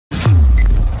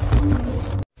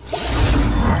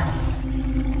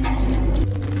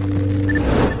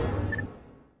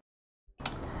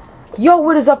Yo,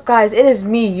 what is up, guys? It is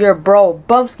me, your bro,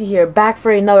 Bumpskie here, back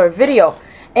for another video.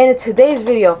 And in today's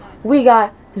video, we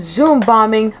got Zoom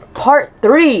Bombing Part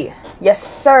 3. Yes,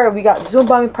 sir, we got Zoom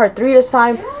Bombing Part 3 this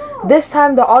time. This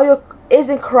time, the audio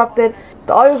isn't corrupted.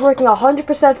 The audio is working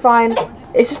 100% fine.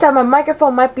 It's just that my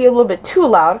microphone might be a little bit too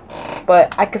loud,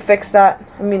 but I can fix that.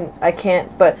 I mean, I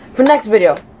can't, but for next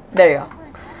video, there you go.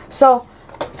 So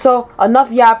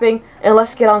enough yapping, and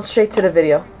let's get on straight to the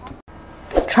video.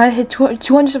 Trying to hit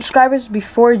 200 subscribers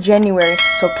before January,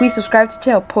 so please subscribe to the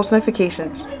channel, post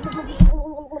notifications. What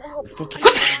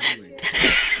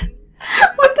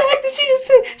the heck did she just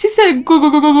say? She said go go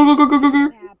go go go go go go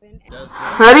go.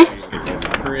 Ready?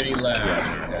 Pretty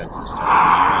loud.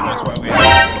 That's why we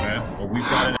have it. Well, we've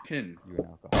got it. Pin.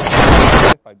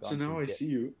 So now I see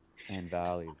you. And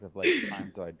valleys of like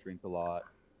times do I drink a lot,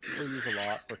 or use a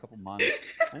lot for a couple months.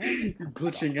 And then you're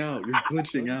glitching out. You're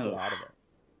glitching out. Of it.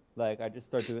 Like I just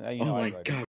start doing. You know, oh my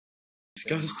god,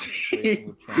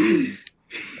 disgusting.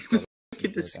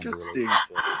 Fucking disgusting.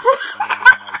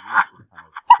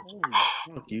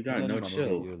 Fuck, you got no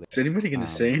chill. Is anybody gonna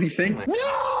say anything?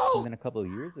 No. And then a couple of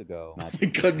years ago. Oh my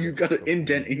god, you got an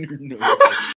indent in your nose.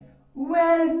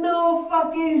 Well, no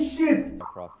fucking shit.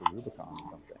 Across the Rubicon or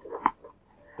something.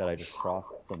 That I just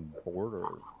crossed some border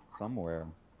somewhere.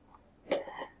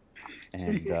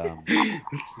 And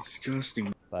it's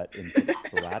disgusting. But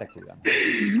sporadically,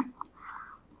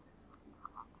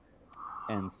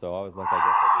 and so I was like, I guess I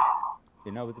just,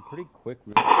 you know, it was a pretty quick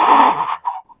route. I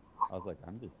was like,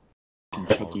 I'm just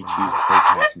Kentucky cheese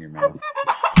steakhouse in your mouth.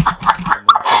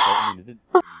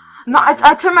 No,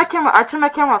 I turned my camera. I turned my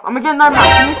camera off. I'm gonna get another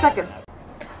mask. Give me a second.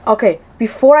 Okay,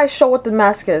 before I show what the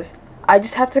mask is, I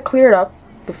just have to clear it up.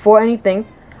 Before anything,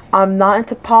 I'm not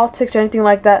into politics or anything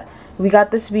like that. We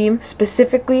got this beam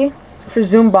specifically for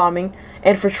Zoom bombing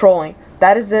and for trolling.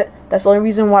 That is it. That's the only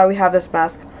reason why we have this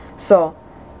mask. So,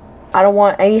 I don't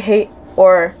want any hate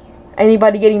or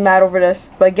anybody getting mad over this.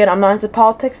 But again, I'm not into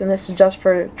politics, and this is just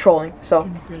for trolling. So,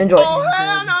 enjoy. Oh,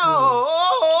 hell no!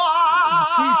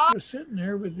 He was sitting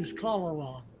there with his collar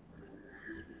on.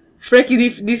 Frankie, do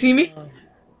you see me?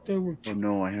 Oh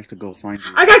no, I have to go find you.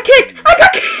 I got kicked! I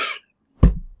got kicked!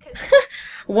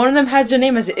 One of them has your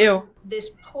name as ew. This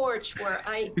porch where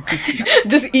I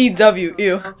just EW,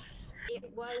 ew. It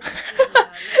was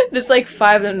there's like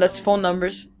 5 of them, that's phone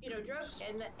numbers.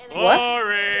 What?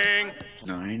 Boring.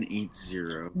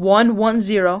 980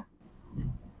 110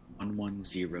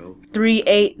 110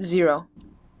 380.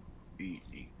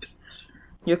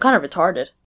 You're kind of retarded.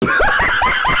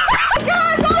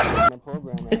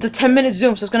 It's a 10-minute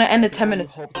Zoom, so it's gonna end in 10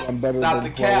 minutes. I'm better than the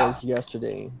cap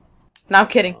yesterday. No, I'm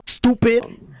kidding. Stupid.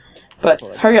 But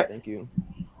hurry up. Thank you.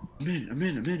 I'm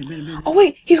in. Oh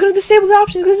wait, he's gonna disable the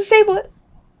option. He's gonna disable it.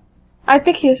 I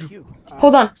think he is.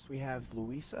 Hold on. We have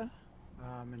Louisa,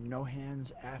 and no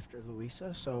hands after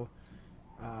Louisa, so,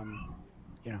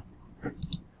 you know.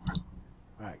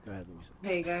 Alright, go ahead, Louisa.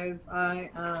 Hey guys, I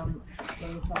am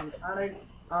an addict.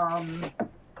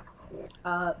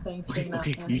 Thanks for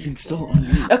okay, you can still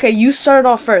unmute. Okay, you start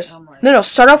off first. No,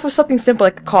 start off with something simple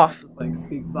like a cough. Just like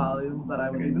speaks volumes that I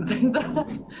wouldn't even think that.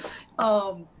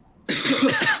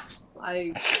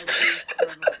 I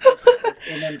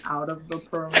in and out of the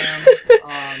program.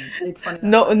 It's funny.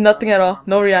 No, nothing at all.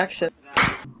 No reaction.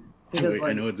 Because wait,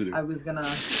 like, I know what to do. I was gonna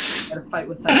get a fight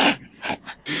with him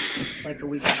like the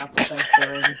weekend after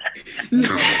Thanksgiving.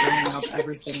 Bringing up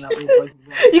everything that was like wrong.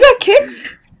 You got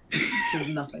kicked? There's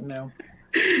nothing new.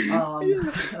 And I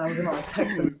was gonna like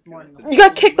text him this morning. You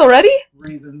got kicked already?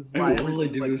 Reasons why all I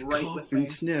did was right cough with and me.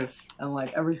 sniff. And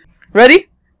like everything. Ready?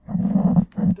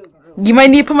 You might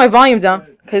need to put my volume down,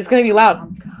 because it's going to be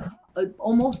loud.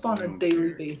 Almost on a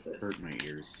daily basis. Hurt my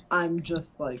ears. I'm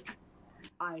just like,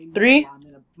 I know 3, I'm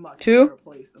in a much 2, better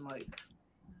place and like,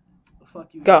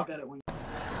 fuck you, go. get it when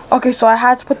Okay, so I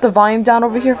had to put the volume down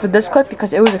over here for this clip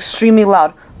because it was extremely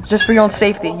loud. Just for your own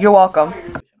safety. You're welcome.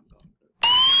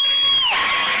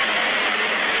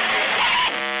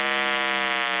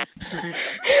 I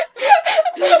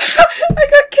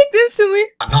got kicked instantly.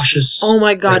 Nauseous. Oh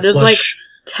my god, there's like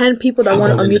 10 people that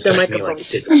want to unmute their microphones.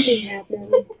 She's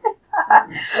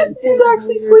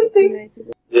actually sleeping.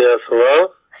 Yes, hello?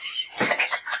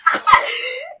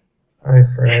 Hi,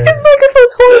 Fred. His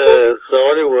microphone's horrible. Yeah, so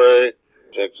anyway,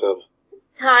 check some.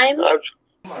 time.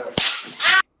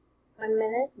 1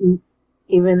 minute.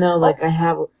 Even though, like, I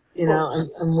have, you know, I'm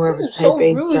more of a so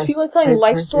type-based rude. People are telling type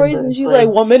life person, stories but and she's it's like,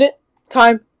 1 minute.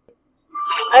 Time.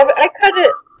 I cut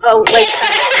it, like,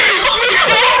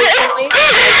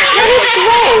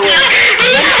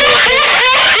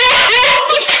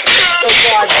 so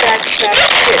God, that's shit.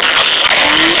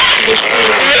 I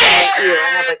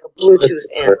have like a Bluetooth Bluetooth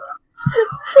amp.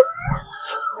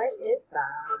 What is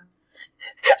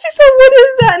that? She said, "What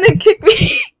is that?" and then kicked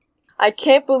me. I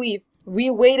can't believe we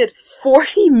waited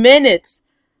 40 minutes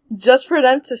just for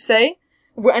them to say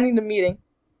we're ending the meeting,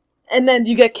 and then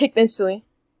you get kicked instantly.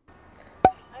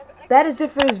 That is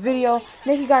it for this video.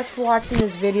 Thank you guys for watching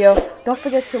this video. Don't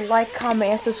forget to like,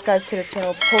 comment, and subscribe to the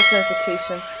channel. Post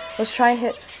notifications. Let's try and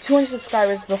hit 200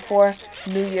 subscribers before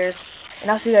New Year's.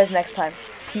 And I'll see you guys next time.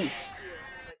 Peace.